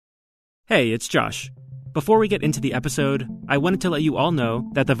Hey, it's Josh. Before we get into the episode, I wanted to let you all know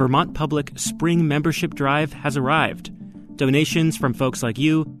that the Vermont Public Spring Membership Drive has arrived. Donations from folks like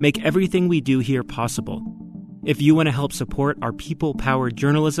you make everything we do here possible. If you want to help support our people-powered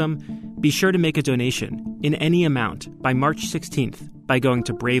journalism, be sure to make a donation in any amount by March 16th by going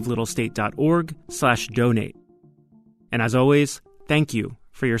to bravelittlestate.org/donate. And as always, thank you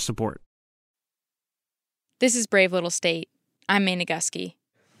for your support. This is Brave Little State. I'm May Nagusky.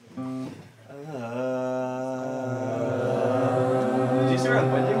 Did you start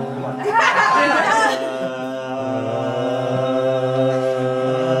pointing? Come on.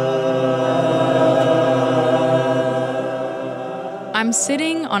 I'm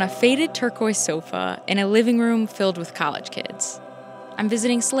sitting on a faded turquoise sofa in a living room filled with college kids. I'm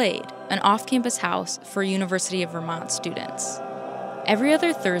visiting Slade, an off-campus house for University of Vermont students. Every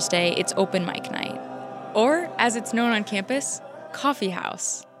other Thursday, it's open mic night. Or, as it's known on campus, coffee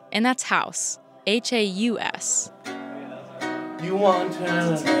house. And that's house. H-A-U-S. You want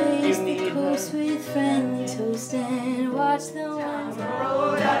to Taste the coast with friendly toast and watch the ones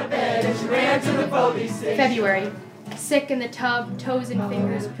roll out of bed and she ran to the police station. February. Sick in the tub, toes and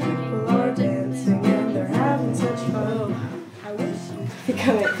fingers. People are dancing and they're having such fun. I think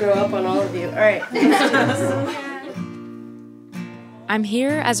I might throw up on all of you. All right, let's do this. I'm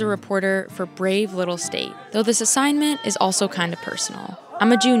here as a reporter for Brave Little State, though this assignment is also kind of personal.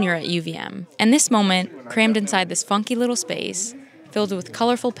 I'm a junior at UVM, and this moment, crammed inside this funky little space, filled with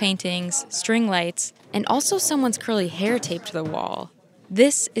colorful paintings, string lights, and also someone's curly hair taped to the wall.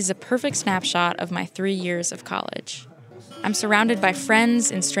 This is a perfect snapshot of my 3 years of college. I'm surrounded by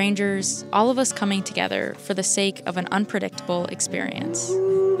friends and strangers, all of us coming together for the sake of an unpredictable experience.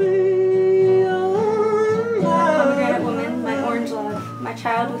 Pomegranate woman, my orange love, my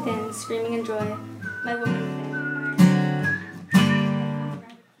child within, screaming in joy, my woman within.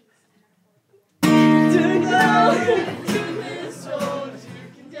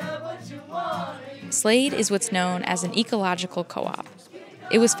 Slade is what's known as an ecological co-op.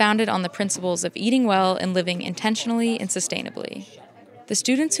 It was founded on the principles of eating well and living intentionally and sustainably. The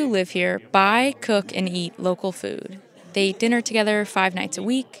students who live here buy, cook, and eat local food. They eat dinner together 5 nights a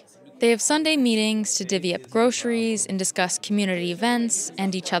week. They have Sunday meetings to divvy up groceries and discuss community events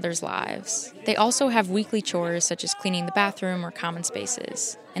and each other's lives. They also have weekly chores such as cleaning the bathroom or common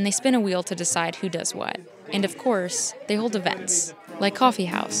spaces. And they spin a wheel to decide who does what. And of course, they hold events, like Coffee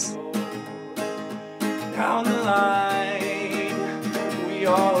House. down the line? We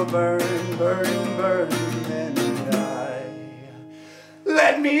all burn, burn, burn, and die.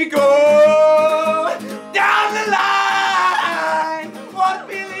 Let me go down the line. Won't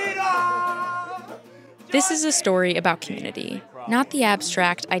feel it all. This is a story about community, not the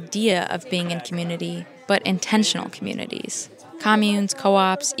abstract idea of being in community, but intentional communities. Communes,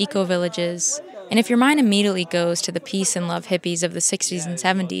 co-ops, eco-villages. And if your mind immediately goes to the peace and love hippies of the 60s and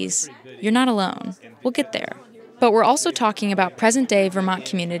 70s, you're not alone. We'll get there. But we're also talking about present-day Vermont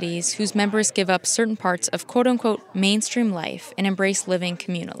communities whose members give up certain parts of quote-unquote mainstream life and embrace living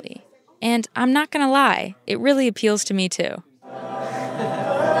communally. And I'm not gonna lie, it really appeals to me too.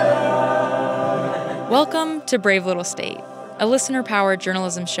 Welcome to Brave Little State, a listener-powered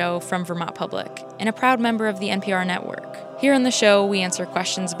journalism show from Vermont Public, and a proud member of the NPR network. Here on the show, we answer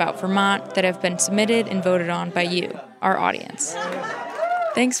questions about Vermont that have been submitted and voted on by you, our audience.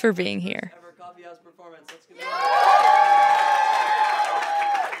 Thanks for being here.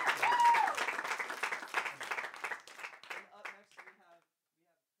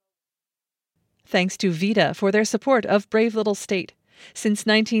 Thanks to VITA for their support of Brave Little State. Since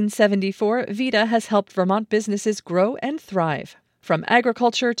 1974, VITA has helped Vermont businesses grow and thrive. From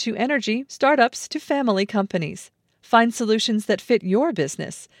agriculture to energy, startups to family companies. Find solutions that fit your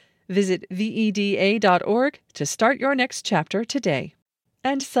business. Visit VEDA.org to start your next chapter today.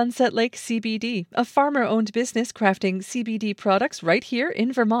 And Sunset Lake CBD, a farmer-owned business crafting CBD products right here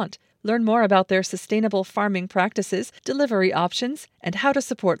in Vermont. Learn more about their sustainable farming practices, delivery options, and how to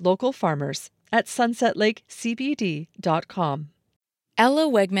support local farmers at sunsetlakecbd.com. Ella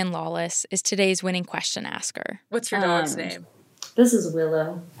Wegman-Lawless is today's winning question asker. What's your dog's name? This is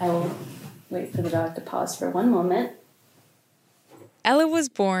Willow. I will wait for the dog to pause for one moment. Ella was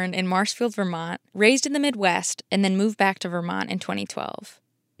born in Marshfield, Vermont, raised in the Midwest, and then moved back to Vermont in 2012.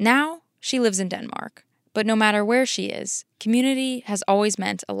 Now, she lives in Denmark. But no matter where she is, community has always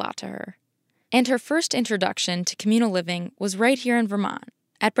meant a lot to her. And her first introduction to communal living was right here in Vermont,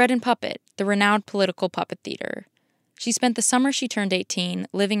 at Bread and Puppet, the renowned political puppet theater. She spent the summer she turned 18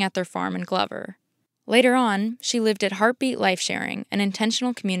 living at their farm in Glover. Later on, she lived at Heartbeat Life Sharing, an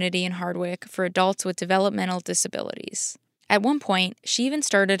intentional community in Hardwick for adults with developmental disabilities. At one point, she even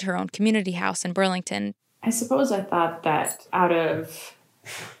started her own community house in Burlington. I suppose I thought that out of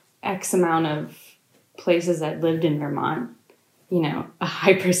X amount of places I'd lived in Vermont, a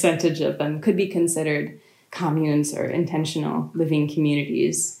high percentage of them could be considered communes or intentional living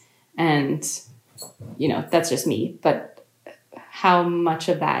communities. And, that's just me. But how much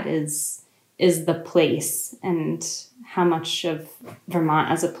of that is the place, and how much of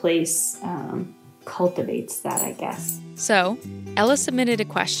Vermont as a place cultivates that, I guess. So, Ella submitted a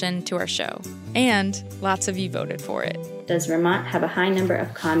question to our show, and lots of you voted for it. Does Vermont have a high number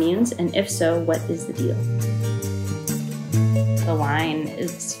of communes? And if so, what is the deal? The line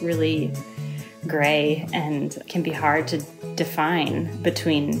is really gray and can be hard to define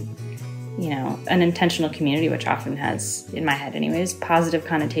between, an intentional community, which often has, in my head anyways, positive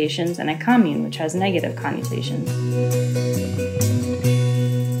connotations, and a commune, which has negative connotations.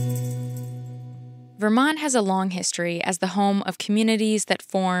 Vermont has a long history as the home of communities that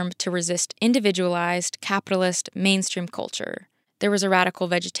formed to resist individualized, capitalist, mainstream culture. There was a radical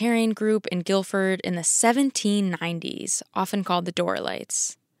vegetarian group in Guilford in the 1790s, often called the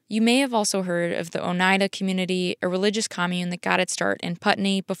Doralites. You may have also heard of the Oneida community, a religious commune that got its start in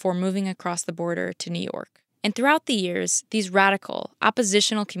Putney before moving across the border to New York. And throughout the years, these radical,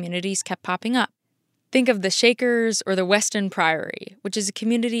 oppositional communities kept popping up. Think of the Shakers or the Weston Priory, which is a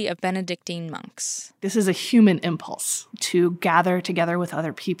community of Benedictine monks. This is a human impulse to gather together with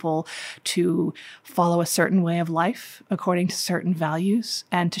other people, to follow a certain way of life according to certain values,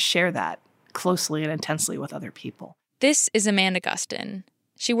 and to share that closely and intensely with other people. This is Amanda Gustin.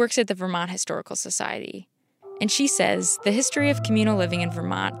 She works at the Vermont Historical Society. And she says the history of communal living in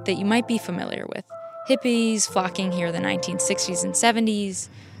Vermont that you might be familiar with, hippies flocking here in the 1960s and 70s,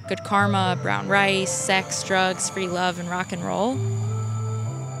 good karma, brown rice, sex, drugs, free love, and rock and roll.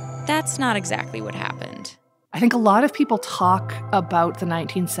 That's not exactly what happened. I think a lot of people talk about the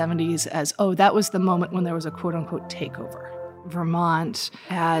 1970s as, that was the moment when there was a quote-unquote takeover. Vermont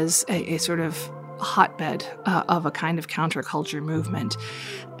as a sort of hotbed of a kind of counterculture movement.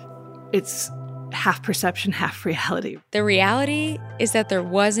 It's half perception, half reality. The reality is that there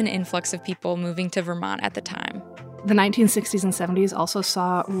was an influx of people moving to Vermont at the time. The 1960s and 70s also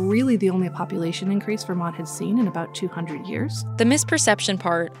saw really the only population increase Vermont had seen in about 200 years. The misperception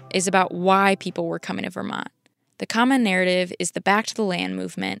part is about why people were coming to Vermont. The common narrative is the Back to the Land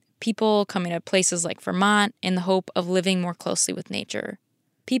movement, people coming to places like Vermont in the hope of living more closely with nature.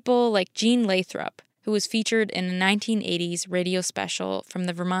 People like Jean Lathrop, who was featured in a 1980s radio special from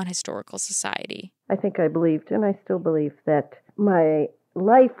the Vermont Historical Society. I think I believed, and I still believe, that my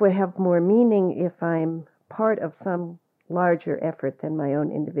life would have more meaning if I'm part of some larger effort than my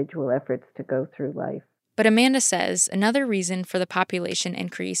own individual efforts to go through life. But Amanda says another reason for the population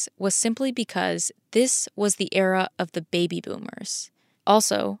increase was simply because this was the era of the baby boomers.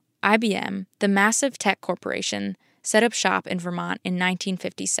 Also, IBM, the massive tech corporation, set up shop in Vermont in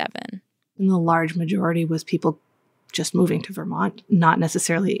 1957. And the large majority was people just moving to Vermont, not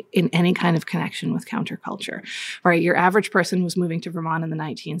necessarily in any kind of connection with counterculture, right? Your average person was moving to Vermont in the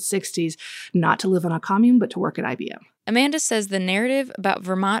 1960s, not to live on a commune, but to work at IBM. Amanda says the narrative about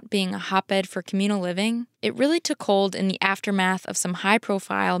Vermont being a hotbed for communal living, it really took hold in the aftermath of some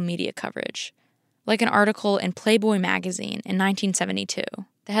high-profile media coverage, like an article in Playboy magazine in 1972.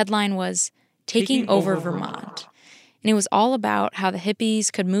 The headline was, "Taking over Vermont." And it was all about how the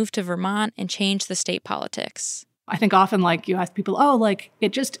hippies could move to Vermont and change the state politics. I think often, you ask people,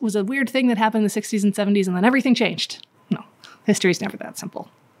 it just was a weird thing that happened in the 60s and 70s and then everything changed. No, history's never that simple.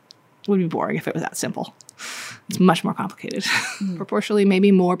 It would be boring if it was that simple. It's much more complicated. Proportionally,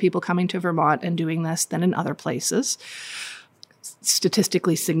 maybe more people coming to Vermont and doing this than in other places.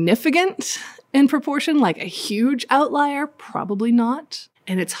 Statistically significant in proportion, like a huge outlier, probably not.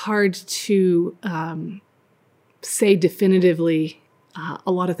 And it's hard to say definitively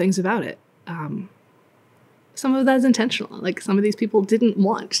a lot of things about it. Some of that is intentional. Some of these people didn't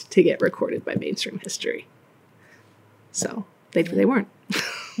want to get recorded by mainstream history. So they weren't.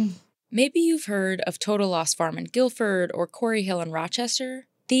 Maybe you've heard of Total Loss Farm in Guilford or Quarry Hill in Rochester.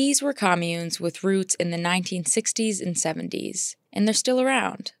 These were communes with roots in the 1960s and 70s, and they're still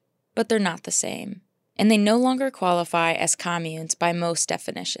around, but they're not the same. And they no longer qualify as communes by most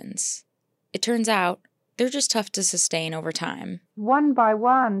definitions. It turns out they're just tough to sustain over time. One by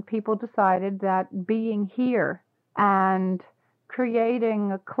one, people decided that being here and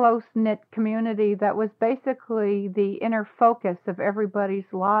creating a close-knit community that was basically the inner focus of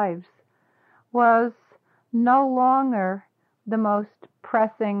everybody's lives was no longer the most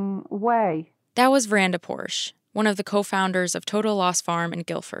pressing way. That was Veranda Porsche, one of the co-founders of Total Loss Farm in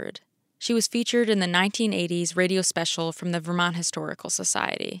Guilford. She was featured in the 1980s radio special from the Vermont Historical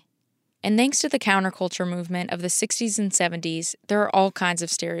Society. And thanks to the counterculture movement of the 60s and 70s, there are all kinds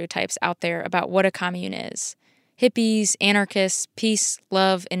of stereotypes out there about what a commune is. Hippies, anarchists, peace,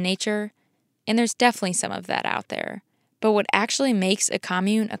 love, and nature. And there's definitely some of that out there. But what actually makes a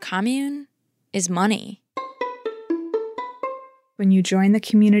commune is money. When you join the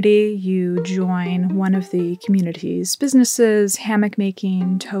community, you join one of the community's businesses, hammock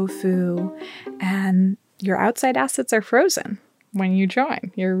making, tofu, and your outside assets are frozen when you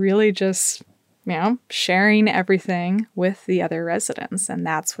join. You're really just, sharing everything with the other residents, and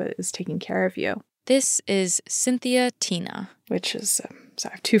that's what is taking care of you. This is Cynthia Tina. Which is, I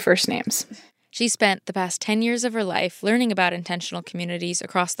have 2 first names. She spent the past 10 years of her life learning about intentional communities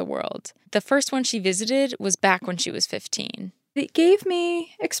across the world. The first one she visited was back when she was 15. It gave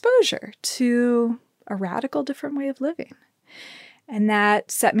me exposure to a radical different way of living. And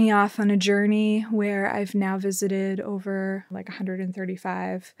that set me off on a journey where I've now visited over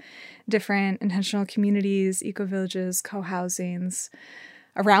 135 different intentional communities, eco-villages, co-housings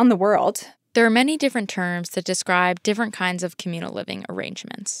around the world. There are many different terms that describe different kinds of communal living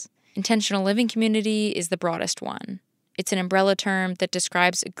arrangements. Intentional living community is the broadest one. It's an umbrella term that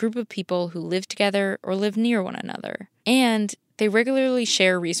describes a group of people who live together or live near one another. And they regularly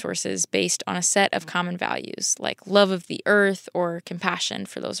share resources based on a set of common values, like love of the earth or compassion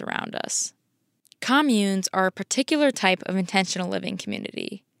for those around us. Communes are a particular type of intentional living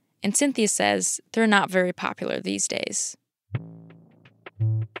community, and Cynthia says they're not very popular these days.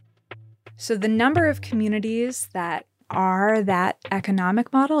 So the number of communities that are that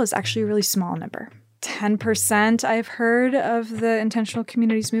economic model is actually a really small number. 10% I've heard of the intentional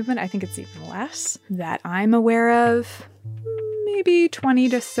communities movement. I think it's even less that I'm aware of. Maybe 20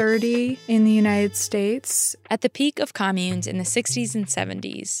 to 30 in the United States. At the peak of communes in the 60s and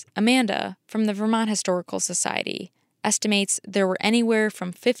 70s, Amanda, from the Vermont Historical Society, estimates there were anywhere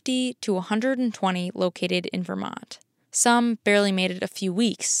from 50 to 120 located in Vermont. Some barely made it a few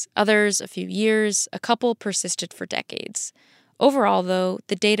weeks, others a few years, a couple persisted for decades. Overall, though,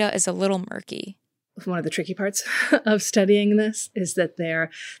 the data is a little murky. One of the tricky parts of studying this is that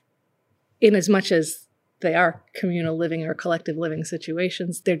they're, in as much as they are communal living or collective living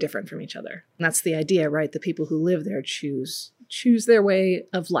situations, they're different from each other. And that's the idea, right? The people who live there choose their way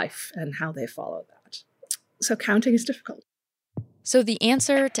of life and how they follow that. So counting is difficult. So the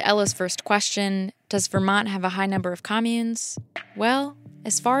answer to Ella's first question, does Vermont have a high number of communes? Well,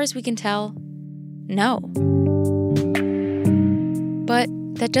 as far as we can tell, no. But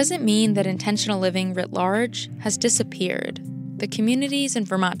that doesn't mean that intentional living writ large has disappeared. The communities in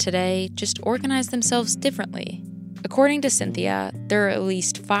Vermont today just organize themselves differently. According to Cynthia, there are at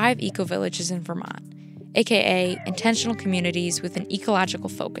least 5 eco-villages in Vermont, aka intentional communities with an ecological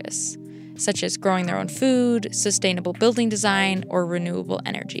focus, such as growing their own food, sustainable building design, or renewable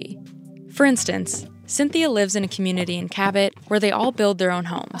energy. For instance, Cynthia lives in a community in Cabot where they all build their own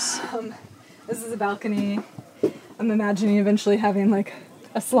homes. This is a balcony. I'm imagining eventually having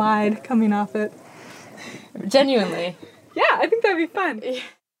a slide coming off it. Genuinely. Yeah, I think that'd be fun.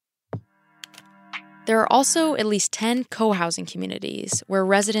 There are also at least 10 co-housing communities where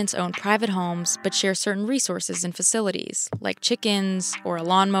residents own private homes but share certain resources and facilities, like chickens or a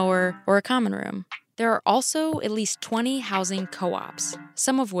lawnmower or a common room. There are also at least 20 housing co-ops,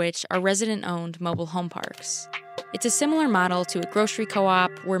 some of which are resident-owned mobile home parks. It's a similar model to a grocery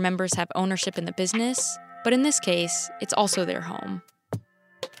co-op where members have ownership in the business, but in this case, it's also their home.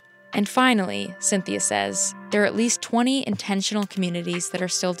 And finally, Cynthia says, there are at least 20 intentional communities that are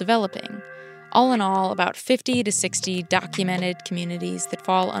still developing. All in all, about 50 to 60 documented communities that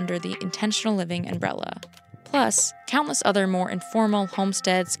fall under the intentional living umbrella. Plus, countless other more informal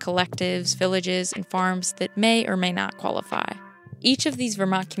homesteads, collectives, villages, and farms that may or may not qualify. Each of these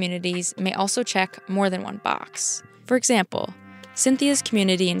Vermont communities may also check more than one box. For example, Cynthia's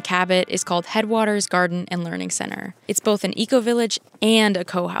community in Cabot is called Headwaters Garden and Learning Center. It's both an eco-village and a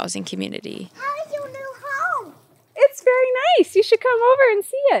co-housing community. How is your new home? It's very nice. You should come over and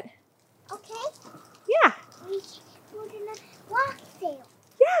see it. Okay. Yeah. We're gonna walk there.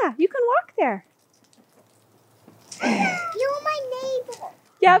 Yeah, you can walk there. You're my neighbor.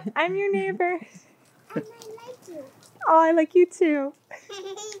 Yep, I'm your neighbor. I like you. Oh, I like you too.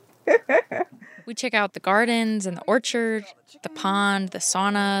 We check out the gardens and the orchard, the pond, the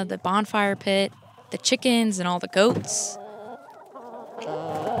sauna, the bonfire pit, the chickens and all the goats.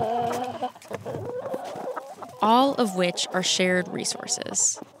 All of which are shared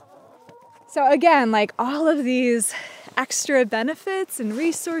resources. So again, all of these extra benefits and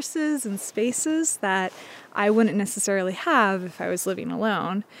resources and spaces that I wouldn't necessarily have if I was living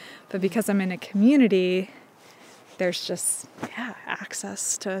alone. But because I'm in a community, there's just,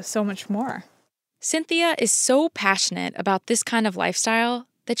 access to so much more. Cynthia is so passionate about this kind of lifestyle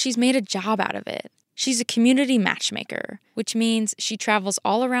that she's made a job out of it. She's a community matchmaker, which means she travels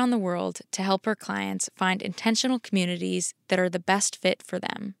all around the world to help her clients find intentional communities that are the best fit for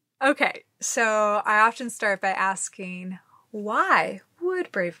them. Okay, so I often start by asking, why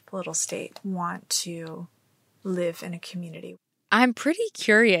would Brave Little State want to live in a community? I'm pretty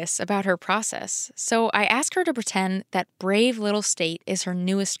curious about her process, so I asked her to pretend that Brave Little State is her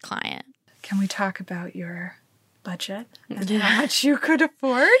newest client. Can we talk about your budget and how much you could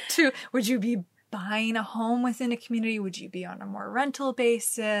afford to? Would you be buying a home within a community? Would you be on a more rental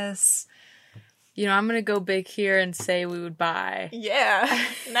basis? You know, I'm going to go big here and say we would buy. Yeah,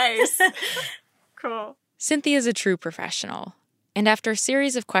 nice. Cool. Cynthia's a true professional. And after a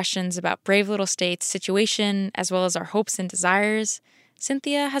series of questions about Brave Little State's situation, as well as our hopes and desires,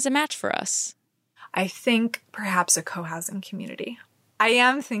 Cynthia has a match for us. I think perhaps a co-housing community. I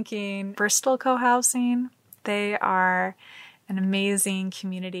am thinking Bristol Co-housing. They are an amazing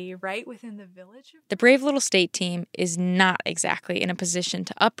community right within the village. The Brave Little State team is not exactly in a position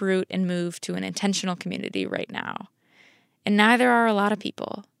to uproot and move to an intentional community right now. And neither are a lot of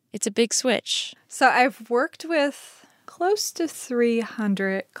people. It's a big switch. So I've worked with close to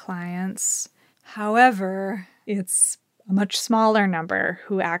 300 clients. However, it's a much smaller number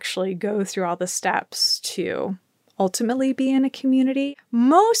who actually go through all the steps to ultimately be in a community.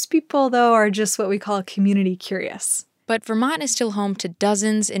 Most people, though, are just what we call community curious. But Vermont is still home to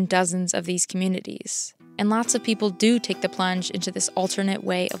dozens and dozens of these communities. And lots of people do take the plunge into this alternate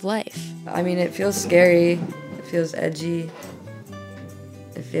way of life. I mean, it feels scary. It feels edgy.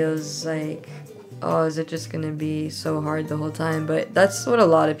 It feels like, oh, is it just going to be so hard the whole time? But that's what a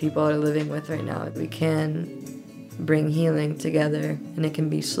lot of people are living with right now. We can bring healing together, and it can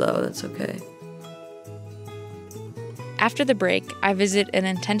be slow. That's okay. After the break, I visit an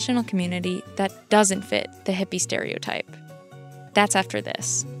intentional community that doesn't fit the hippie stereotype. That's after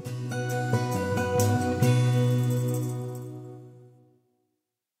this.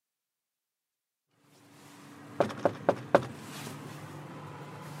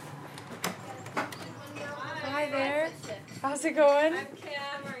 Hi there. How's it going? I'm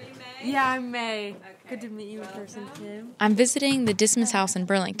Kim. Are you May? Yeah, I'm May. Okay. Good to meet you in person, Kim. I'm visiting the Dismas House in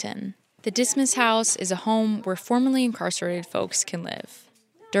Burlington. The Dismas House is a home where formerly incarcerated folks can live.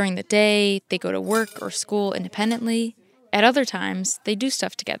 During the day, they go to work or school independently. At other times, they do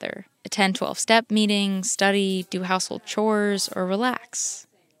stuff together, attend 12-step meetings, study, do household chores, or relax.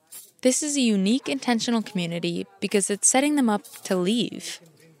 This is a unique intentional community because it's setting them up to leave.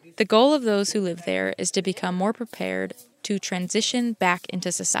 The goal of those who live there is to become more prepared to transition back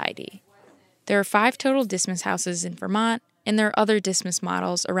into society. There are 5 total Dismas houses in Vermont, and there are other Dismas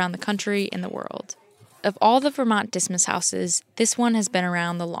models around the country and the world. Of all the Vermont Dismas houses, this one has been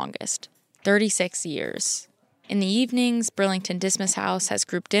around the longest, 36 years. In the evenings, Burlington Dismas House has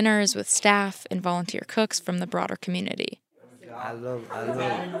group dinners with staff and volunteer cooks from the broader community. I love. What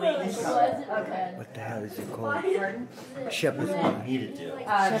the hell is it called? Shepherd's pie.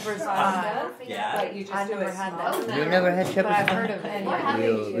 Shepherd's pie. Yeah. But you just never had that. You never had shepherd's pie? But I've heard of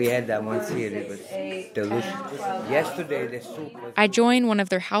it. We had that once here. It was delicious. Yesterday, the soup was... I join one of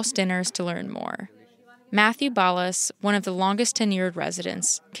their house dinners to learn more. Matthew Ballas, one of the longest tenured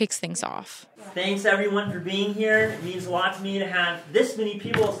residents, kicks things off. Thanks everyone for being here. It means a lot to me to have this many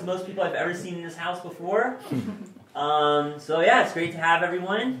people. It's the most people I've ever seen in this house before. So yeah, it's great to have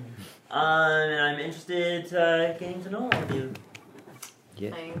everyone, and I'm interested in getting to know all of you.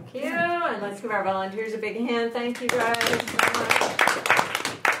 Yeah. Thank you, and let's give our volunteers a big hand. Thank you guys so much.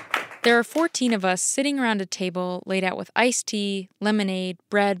 There are 14 of us sitting around a table laid out with iced tea, lemonade,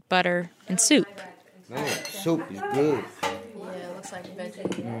 bread, butter, and soup. Man, soup is good. Yeah, it looks like veggie.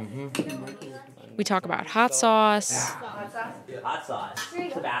 Mm-hmm. We talk about hot sauce. Hot sauce.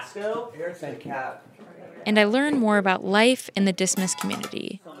 Tabasco. And I learn more about life in the Dismas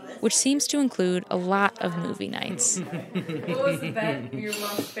community, which seems to include a lot of movie nights. What was your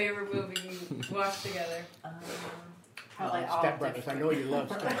most favorite movie you watched together? Probably Step Brothers. I know you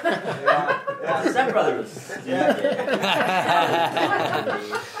love Step Yeah, Step Brothers.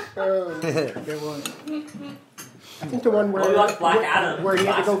 Good one. I think the one where we watched Black Adam. Where he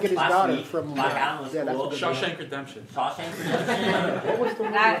had to go get his daughter week. from Black Adam was cool. Shawshank Redemption. Shawshank Redemption. What was the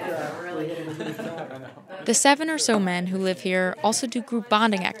one? That is really good. The 7 or so men who live here also do group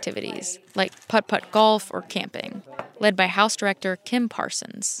bonding activities, like putt-putt golf or camping, led by house director Kim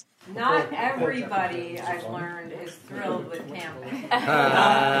Parsons. Not everybody, I've learned, is thrilled with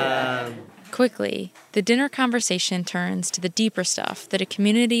camping. Quickly, the dinner conversation turns to the deeper stuff that a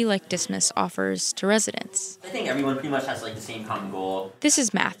community like Dismas offers to residents. I think everyone pretty much has like the same common goal. This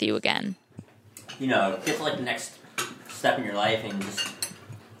is Matthew again. You know, get to like the next step in your life and just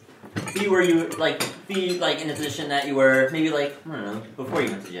be where you be in a position that you were maybe I don't know, before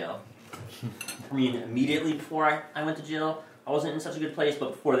you went to jail. I mean, immediately before I went to jail, I wasn't in such a good place,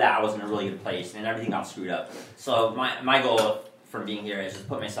 but before that I was in a really good place and everything got screwed up. So my goal from being here is just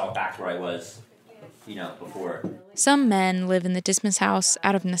put myself back where I was, before. Some men live in the Dismas house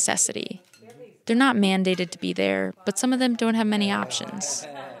out of necessity. They're not mandated to be there, but some of them don't have many options.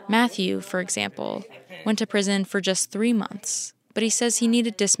 Matthew, for example, went to prison for just 3 months, but he says he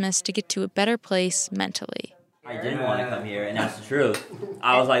needed Dismas to get to a better place mentally. I didn't want to come here, and that's the truth.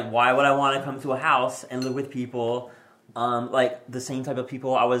 I was like, why would I want to come to a house and live with people the same type of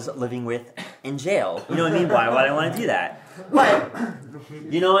people I was living with in jail? You know what I mean? Why would I want to do that? But,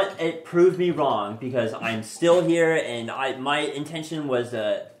 you know what? It proved me wrong because I'm still here, and my intention was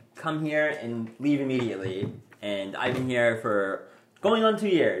to come here and leave immediately. And I've been here for going on 2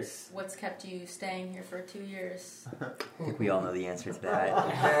 years. What's kept you staying here for 2 years? I think we all know the answer to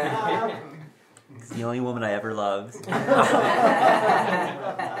that. It's the only woman I ever loved.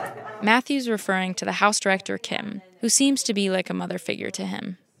 Matthew's referring to the house director, Kim, who seems to be like a mother figure to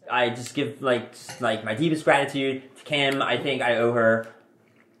him. I just give my deepest gratitude to Kim. I think I owe her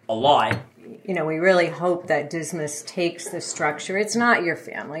a lot. We really hope that Dismas takes the structure. It's not your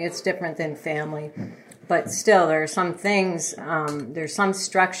family. It's different than family. But still, there are some things, there's some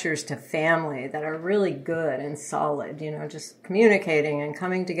structures to family that are really good and solid, just communicating and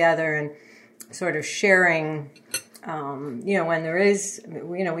coming together and sort of sharing, when there is,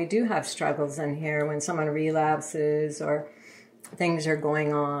 we do have struggles in here when someone relapses or things are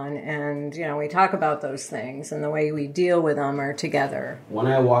going on, and, we talk about those things, and the way we deal with them are together. When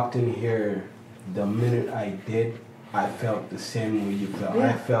I walked in here, the minute I did, I felt the same way you felt. Yeah.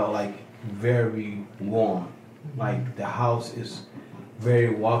 I felt very warm. The house is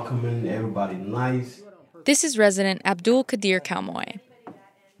very welcoming, everybody nice. This is resident Abdul Qadir Kalmoy.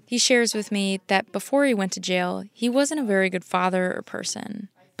 He shares with me that before he went to jail, he wasn't a very good father or person,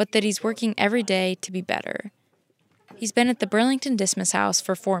 but that he's working every day to be better. He's been at the Burlington Dismas house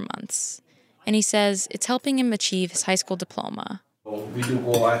for 4 months, and he says it's helping him achieve his high school diploma. We do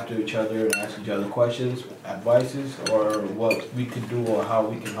go after each other and ask each other questions, advices, or what we could do or how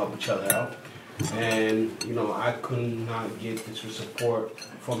we can help each other out. And, I could not get this support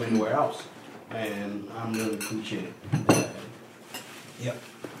from anywhere else. And I'm really appreciative. Yep.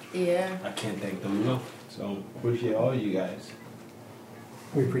 Yeah. I can't thank them enough. So appreciate all you guys.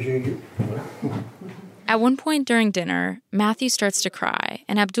 We appreciate you. At one point during dinner, Matthew starts to cry,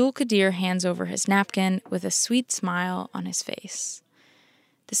 and Abdul Qadir hands over his napkin with a sweet smile on his face.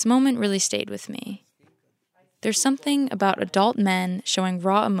 This moment really stayed with me. There's something about adult men showing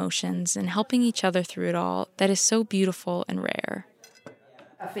raw emotions and helping each other through it all that is so beautiful and rare.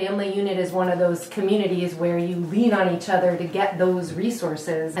 A family unit is one of those communities where you lean on each other to get those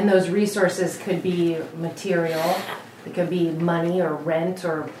resources. And those resources could be material, it could be money or rent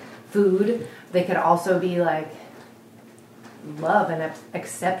or food. They could also be love and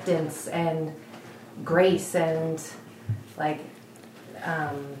acceptance and grace and the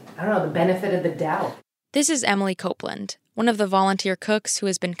benefit of the doubt. This is Emily Copeland, one of the volunteer cooks who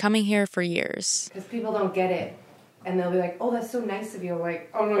has been coming here for years. Because people don't get it. And they'll be like, oh, that's so nice of you. I'm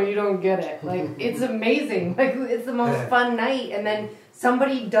like, oh, no, you don't get it. It's amazing. It's the most fun night. And then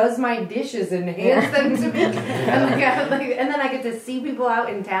somebody does my dishes and hands them to me. And then I get to see people out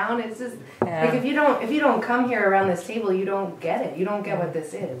in town. It's just, if you don't come here around this table, you don't get it. You don't get what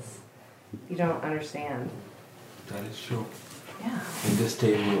this is. You don't understand. That is true. Yeah. And this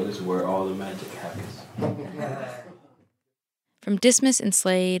table is where all the magic happens. From Dismas and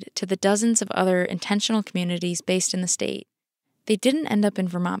Slade to the dozens of other intentional communities based in the state, they didn't end up in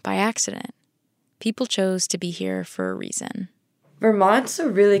Vermont by accident. People chose to be here for a reason. Vermont's a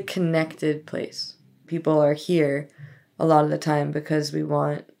really connected place. People are here a lot of the time because we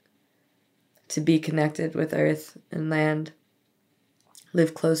want to be connected with earth and land,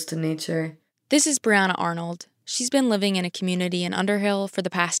 live close to nature. This is Brianna Arnold. She's been living in a community in Underhill for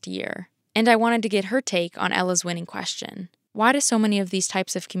the past year, and I wanted to get her take on Ella's winning question. Why do so many of these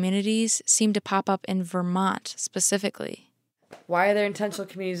types of communities seem to pop up in Vermont specifically? Why are there intentional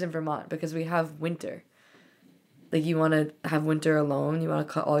communities in Vermont? Because we have winter. You want to have winter alone. You want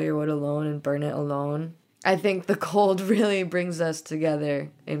to cut all your wood alone and burn it alone. I think the cold really brings us together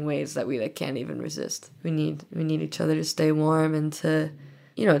in ways that we can't even resist. We need each other to stay warm and to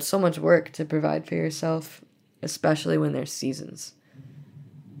you know, it's so much work to provide for yourself, especially when there's seasons.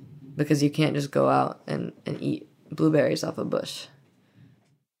 Because you can't just go out and eat blueberries off a bush.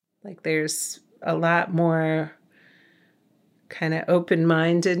 Like there's a lot more kind of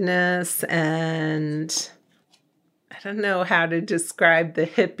open-mindedness, and I don't know how to describe the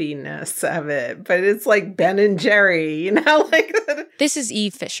hippiness of it, but it's like Ben and Jerry, you know? Like This is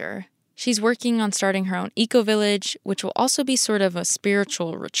Eve Fisher. She's working on starting her own eco-village, which will also be sort of a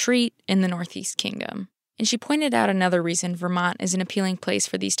spiritual retreat in the Northeast Kingdom. And she pointed out another reason Vermont is an appealing place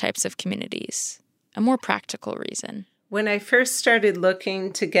for these types of communities. A more practical reason. When I first started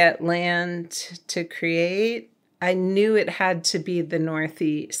looking to get land to create, I knew it had to be the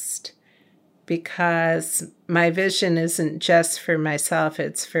Northeast, because my vision isn't just for myself,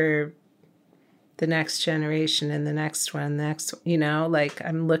 it's for the next generation and the next one, you know, like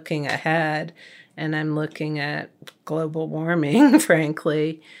I'm looking ahead and I'm looking at global warming,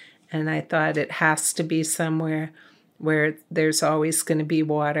 frankly. And I thought it has to be somewhere where there's always going to be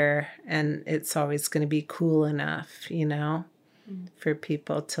water and it's always going to be cool enough, you know, for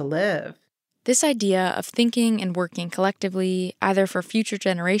people to live. This idea of thinking and working collectively, either for future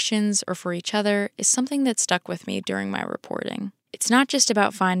generations or for each other, is something that stuck with me during my reporting. It's not just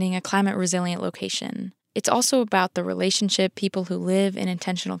about finding a climate-resilient location. It's also about the relationship people who live in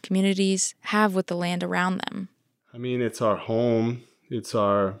intentional communities have with the land around them. I mean, it's our home. It's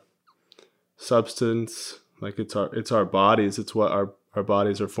our substance. Like it's our bodies. It's what our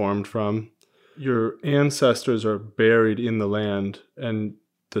bodies are formed from. Your ancestors are buried in the land, and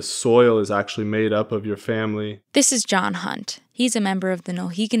the soil is actually made up of your family. This is John Hunt. He's a member of the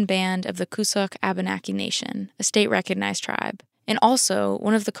Nulhegan Band of the Coosauk Abenaki Nation, a state-recognized tribe, and also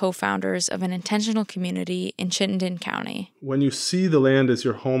one of the co-founders of an intentional community in Chittenden County. When you see the land as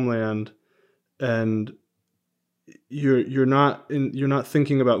your homeland, and you're not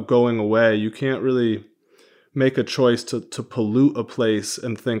thinking about going away, you can't really make a choice to pollute a place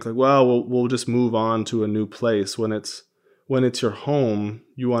and think like, well, we'll just move on to a new place. When it's your home,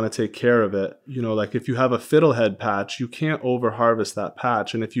 you want to take care of it. You know, like if you have a fiddlehead patch, you can't over-harvest that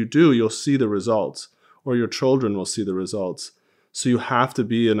patch. And if you do, you'll see the results, or your children will see the results. So you have to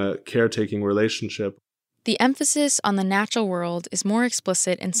be in a caretaking relationship. The emphasis on the natural world is more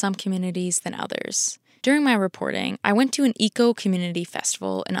explicit in some communities than others. During my reporting, I went to an eco-community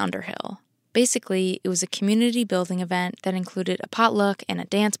festival in Underhill. Basically, it was a community building event that included a potluck and a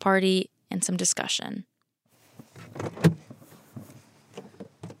dance party and some discussion.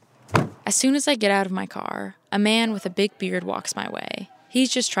 As soon as I get out of my car, a man with a big beard walks my way. He's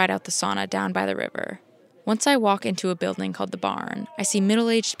just tried out the sauna down by the river. Once I walk into a building called the Barn, I see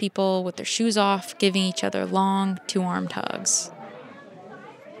middle-aged people with their shoes off, giving each other long, two-armed hugs.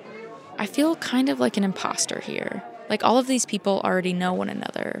 I feel kind of like an imposter here. Like all of these people already know one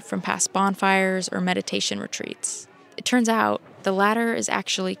another from past bonfires or meditation retreats. It turns out the latter is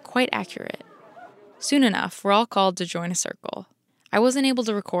actually quite accurate. Soon enough, we're all called to join a circle. I wasn't able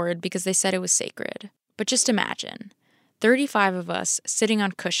to record because they said it was sacred. But just imagine, 35 of us sitting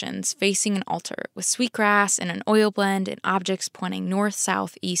on cushions facing an altar with sweetgrass and an oil blend and objects pointing north,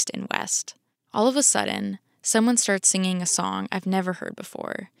 south, east, and west. All of a sudden, someone starts singing a song I've never heard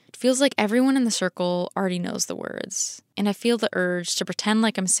before. It feels like everyone in the circle already knows the words, and I feel the urge to pretend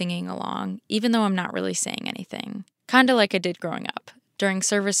like I'm singing along, even though I'm not really saying anything. Kinda like I did growing up, during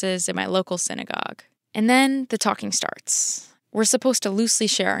services at my local synagogue. And then the talking starts. We're supposed to loosely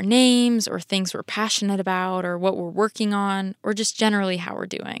share our names, or things we're passionate about, or what we're working on, or just generally how we're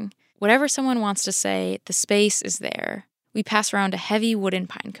doing. Whatever someone wants to say, the space is there. We pass around a heavy wooden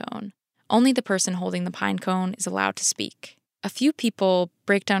pine cone. Only the person holding the pine cone is allowed to speak. A few people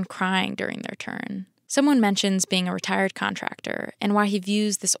break down crying during their turn. Someone mentions being a retired contractor and why he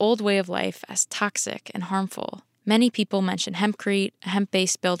views this old way of life as toxic and harmful. Many people mention hempcrete, a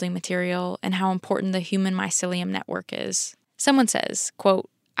hemp-based building material, and how important the human mycelium network is. Someone says, quote,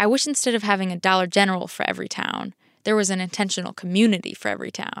 "I wish instead of having a Dollar General for every town, there was an intentional community for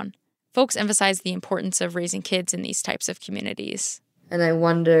every town." Folks emphasize the importance of raising kids in these types of communities. And I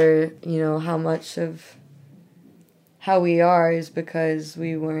wonder, how much of how we are is because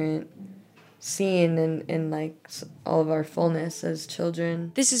we weren't seen in like all of our fullness as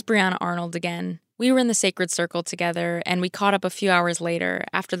children. This is Brianna Arnold again. We were in the Sacred Circle together, and we caught up a few hours later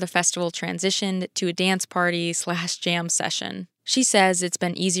after the festival transitioned to a dance party/jam session. She says it's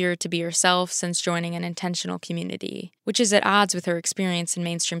been easier to be herself since joining an intentional community, which is at odds with her experience in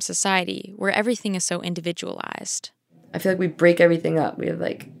mainstream society, where everything is so individualized. I feel like we break everything up. We have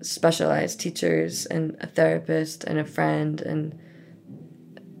like specialized teachers and a therapist and a friend, and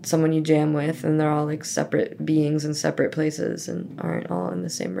someone you jam with, and they're all like separate beings in separate places and aren't all in the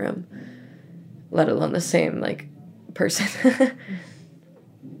same room, let alone the same like person.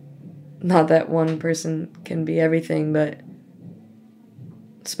 Not that one person can be everything, but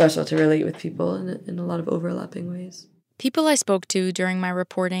it's special to relate with people in a lot of overlapping ways. People I spoke to during my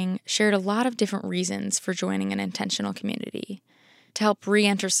reporting shared a lot of different reasons for joining an intentional community: to help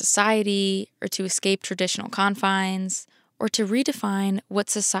re-enter society, or to escape traditional confines, or to redefine what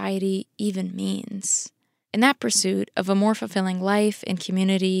society even means. And that pursuit of a more fulfilling life and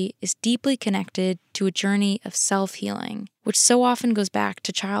community is deeply connected to a journey of self-healing, which so often goes back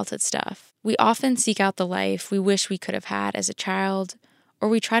to childhood stuff. We often seek out the life we wish we could have had as a child, or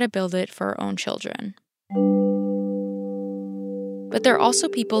we try to build it for our own children. But there are also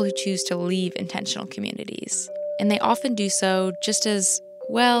people who choose to leave intentional communities, and they often do so just as,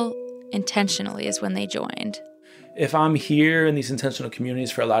 well, intentionally as when they joined. If I'm here in these intentional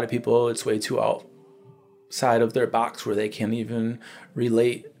communities, for a lot of people, it's way too outside of their box where they can't even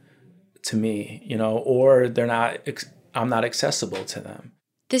relate to me, or I'm not accessible to them.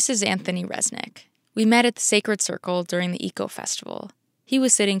 This is Anthony Resnick. We met at the Sacred Circle during the Eco Festival. He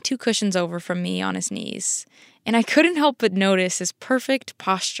was sitting 2 cushions over from me on his knees, and I couldn't help but notice his perfect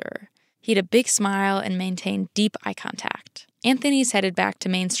posture. He had a big smile and maintained deep eye contact. Anthony's headed back to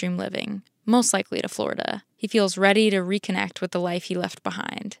mainstream living, most likely to Florida. He feels ready to reconnect with the life he left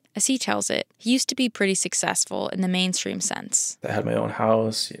behind. As he tells it, he used to be pretty successful in the mainstream sense. I had my own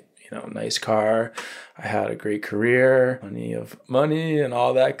house, nice car. I had a great career, plenty of money and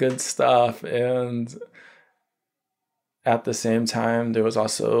all that good stuff. And at the same time, there was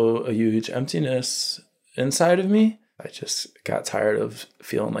also a huge emptiness inside of me. I just got tired of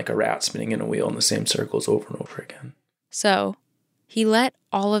feeling like a rat spinning in a wheel in the same circles over and over again. So he let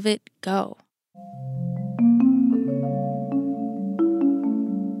all of it go.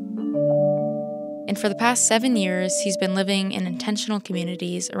 And for the past 7 years, he's been living in intentional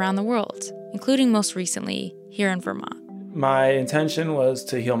communities around the world, including most recently here in Vermont. My intention was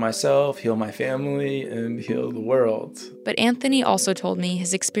to heal myself, heal my family, and heal the world. But Anthony also told me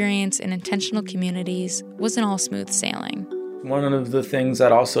his experience in intentional communities wasn't all smooth sailing. One of the things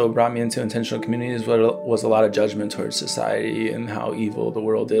that also brought me into intentional communities was a lot of judgment towards society and how evil the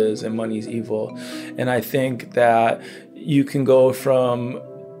world is and money's evil. And I think that you can go from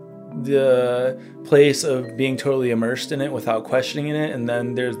the place of being totally immersed in it without questioning it, and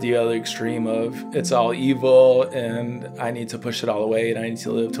then there's the other extreme of it's all evil and I need to push it all away and I need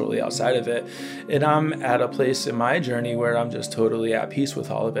to live totally outside of it. And I'm at a place in my journey where I'm just totally at peace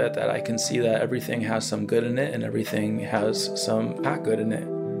with all of it, that I can see that everything has some good in it and everything has some not good in it.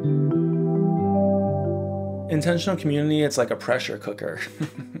 Intentional community, it's like a pressure cooker,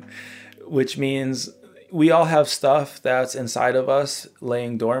 which means we all have stuff that's inside of us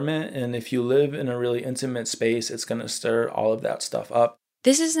laying dormant, and if you live in a really intimate space, it's going to stir all of that stuff up.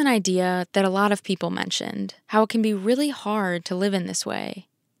 This is an idea that a lot of people mentioned, how it can be really hard to live in this way.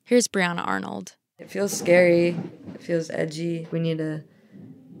 Here's Brianna Arnold. It feels scary. It feels edgy. We need to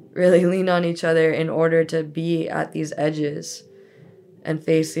really lean on each other in order to be at these edges and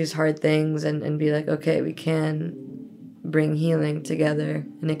face these hard things and be like, okay, we can bring healing together,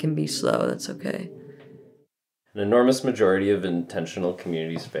 and it can be slow. That's okay. An enormous majority of intentional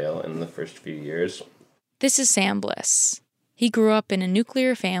communities fail in the first few years. This is Sam Bliss. He grew up in a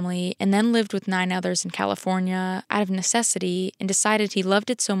nuclear family and then lived with 9 others in California out of necessity, and decided he loved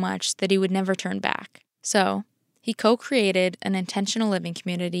it so much that he would never turn back. So he co-created an intentional living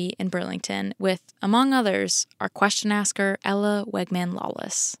community in Burlington with, among others, our question asker, Ella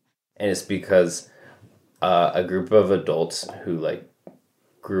Wegman-Lawless. And it's because a group of adults who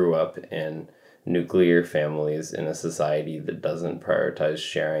grew up in nuclear families in a society that doesn't prioritize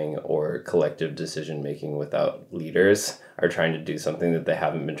sharing or collective decision making without leaders are trying to do something that they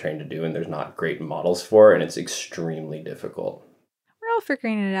haven't been trained to do, and there's not great models for, and it's extremely difficult. We're all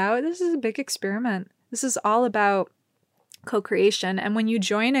figuring it out. This is a big experiment. This is all about co-creation. And when you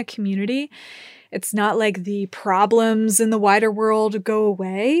join a community, it's not like the problems in the wider world go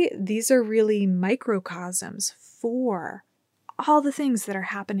away. These are really microcosms for all the things that are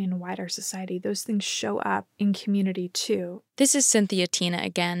happening in wider society. Those things show up in community too. This is Cynthia Tina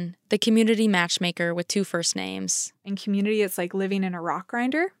again, the community matchmaker with 2 first names. In community, it's like living in a rock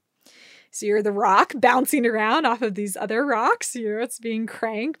grinder. So you're the rock bouncing around off of these other rocks. It's being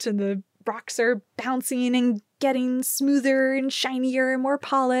cranked and the rocks are bouncing and getting smoother and shinier and more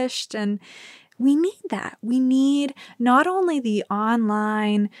polished. And we need that. We need not only the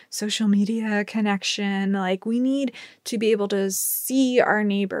online social media connection, like we need to be able to see our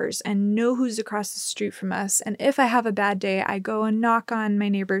neighbors and know who's across the street from us. And if I have a bad day, I go and knock on my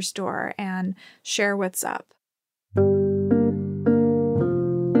neighbor's door and share what's up.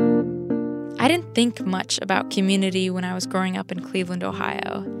 I didn't think much about community when I was growing up in Cleveland,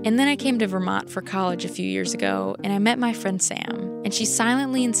 Ohio. And then I came to Vermont for college a few years ago, and I met my friend Sam. And she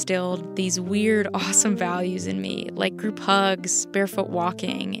silently instilled these weird, awesome values in me, like group hugs, barefoot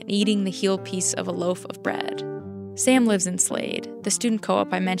walking, and eating the heel piece of a loaf of bread. Sam lives in Slade, the student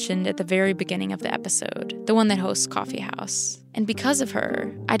co-op I mentioned at the very beginning of the episode, the one that hosts Coffee House. And because of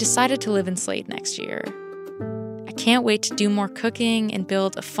her, I decided to live in Slade next year. I can't wait to do more cooking and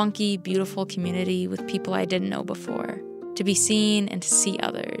build a funky, beautiful community with people I didn't know before, to be seen and to see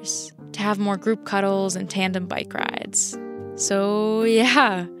others, to have more group cuddles and tandem bike rides. So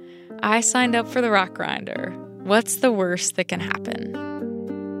yeah, I signed up for the Rock Grinder. What's the worst that can happen?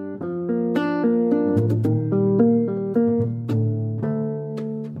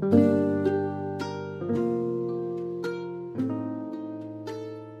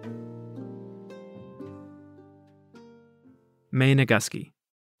 May Naguski.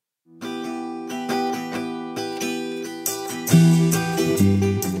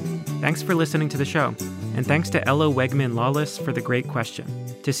 Thanks for listening to the show, and thanks to Ella Wegman Lawless for the great question.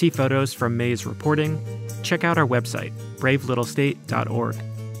 To see photos from May's reporting, check out our website, bravelittlestate.org.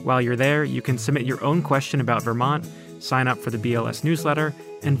 While you're there, you can submit your own question about Vermont, sign up for the BLS newsletter,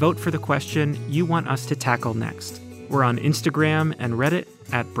 and vote for the question you want us to tackle next. We're on Instagram and Reddit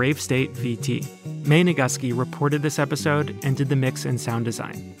at BraveStateVT. May Naguski reported this episode and did the mix and sound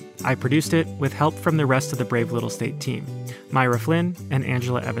design. I produced it with help from the rest of the Brave Little State team, Myra Flynn and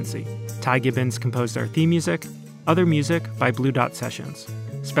Angela Evansy. Ty Gibbons composed our theme music, other music by Blue Dot Sessions.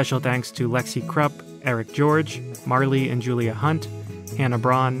 Special thanks to Lexi Krupp, Eric George, Marley and Julia Hunt, Hannah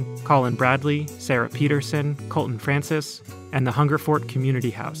Braun, Colin Bradley, Sarah Peterson, Colton Francis, and the Hungerfort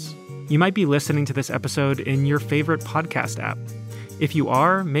Community House. You might be listening to this episode in your favorite podcast app. If you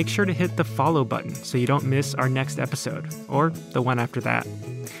are, make sure to hit the follow button so you don't miss our next episode, or the one after that.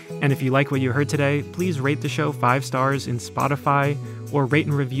 And if you like what you heard today, please rate the show 5 stars in Spotify or rate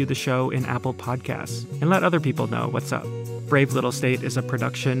and review the show in Apple Podcasts, and let other people know what's up. Brave Little State is a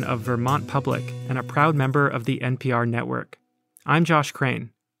production of Vermont Public and a proud member of the NPR network. I'm Josh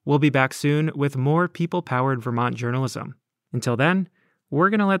Crane. We'll be back soon with more people-powered Vermont journalism. Until then, we're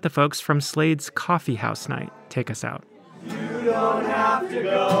going to let the folks from Slade's Coffee House Night take us out. You don't have to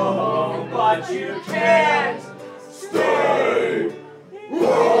go home, but you can't stay.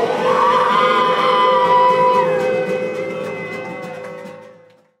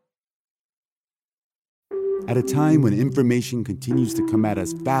 At a time when information continues to come at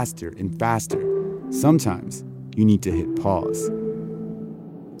us faster and faster, sometimes you need to hit pause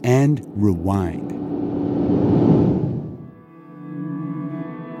and rewind.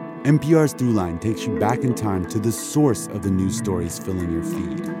 NPR's Throughline takes you back in time to the source of the news stories filling your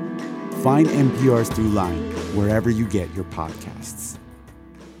feed. Find NPR's Throughline wherever you get your podcasts.